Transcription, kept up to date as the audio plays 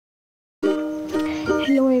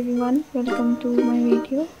Hello everyone, welcome to my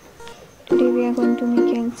video. Today we are going to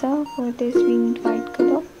make Elsa. For this we need white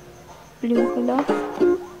color, blue color,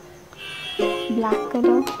 black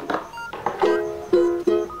color,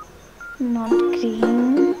 not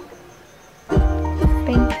green,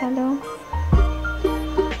 pink color,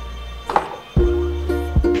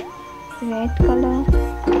 red color,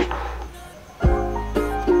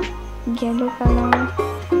 yellow color,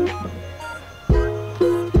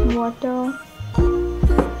 water,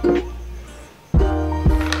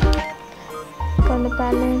 color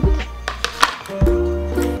palette,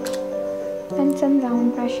 and some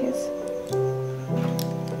round brushes.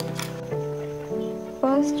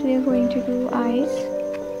 First we are going to do eyes,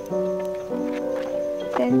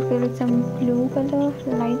 then fill some blue color,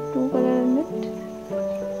 light blue color in it,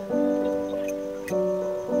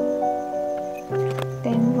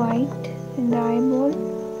 then white in the eyeball.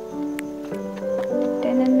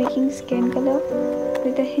 Then I'm making skin color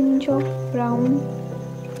with a hint of brown,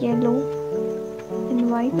 yellow and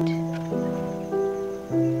white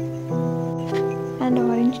and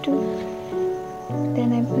orange too.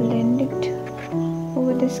 Then I blend it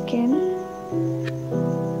over the skin.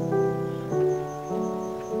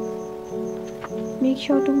 Make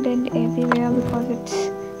sure to blend everywhere because it's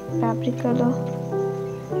fabric color.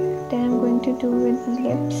 Then I'm going to do with the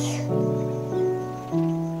lips.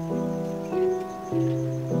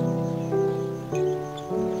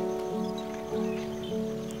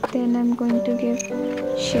 Then I'm going to give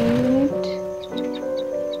shade in it,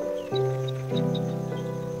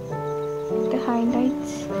 the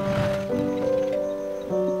highlights,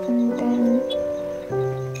 and then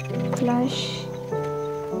blush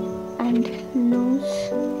and nose,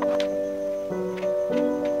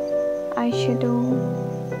 eyeshadow,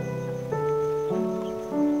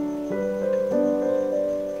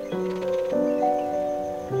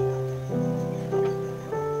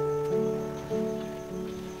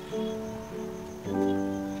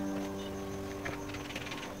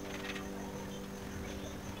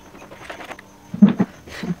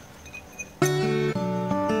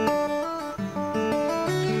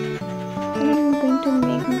 to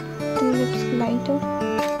make the lips lighter.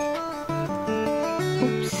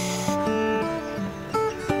 Oops.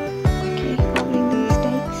 Okay, covering the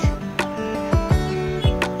mistakes.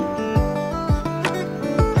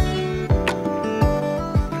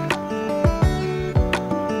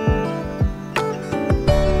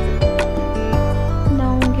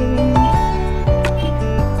 Now I'm giving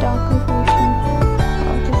darker portion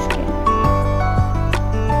of the skin.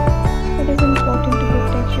 It is important to give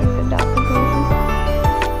texture with darker portion,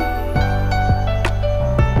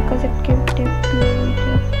 because it gives depth to the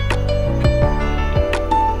video.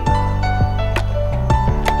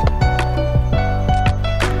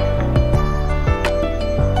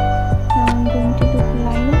 Now I'm going to do the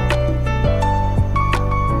line.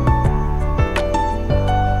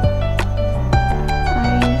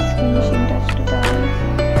 Eyes, finishing touch to the eyes.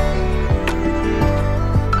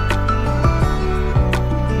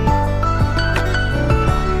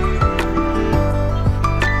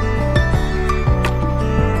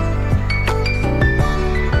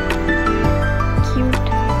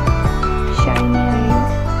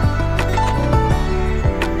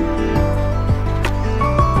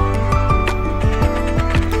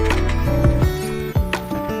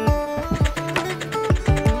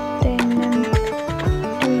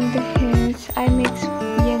 I mix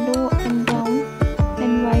yellow and brown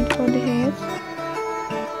and white for the hairs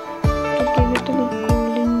to give it a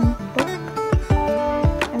golden look,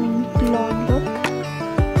 blonde look.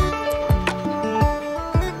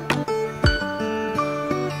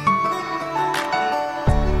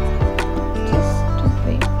 Just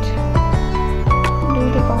wait. Do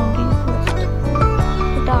the boundary first,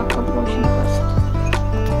 the darker portion first.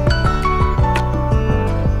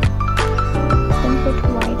 Then put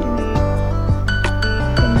white in it.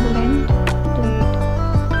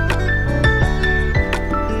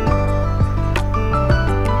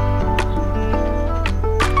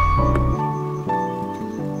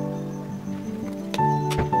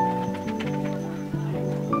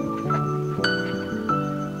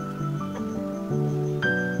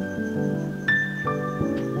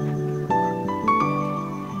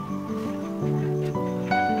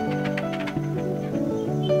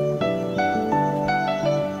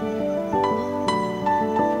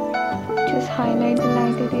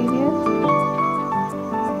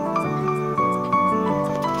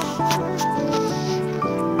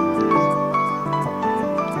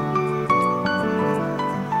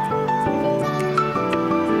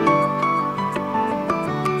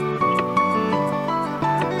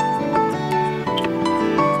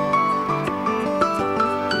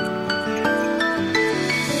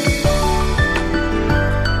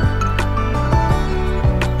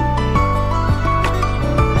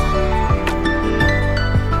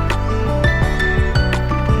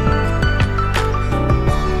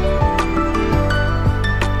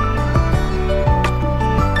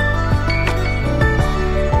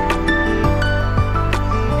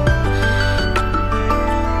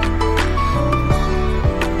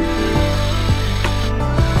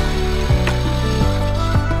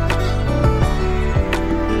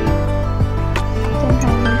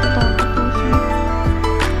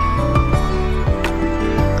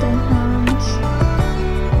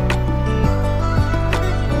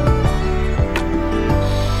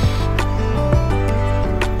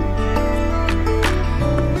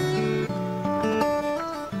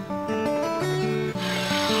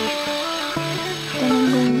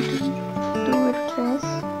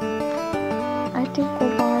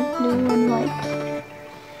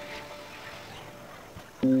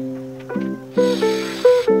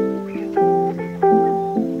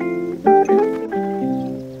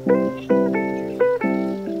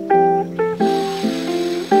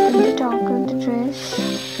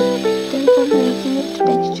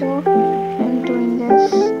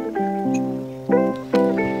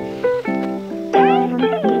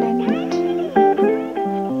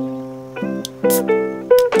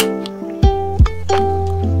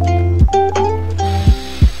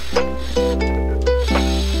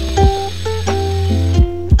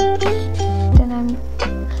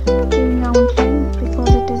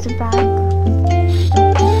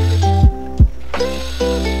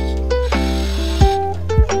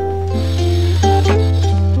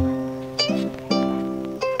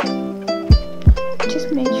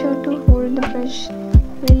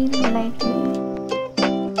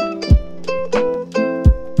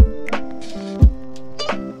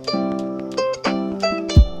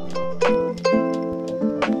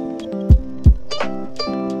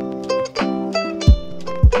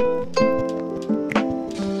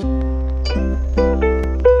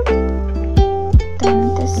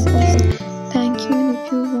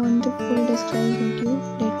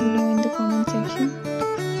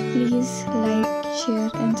 Please like,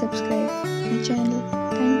 share and subscribe my channel.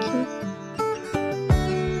 Thank you.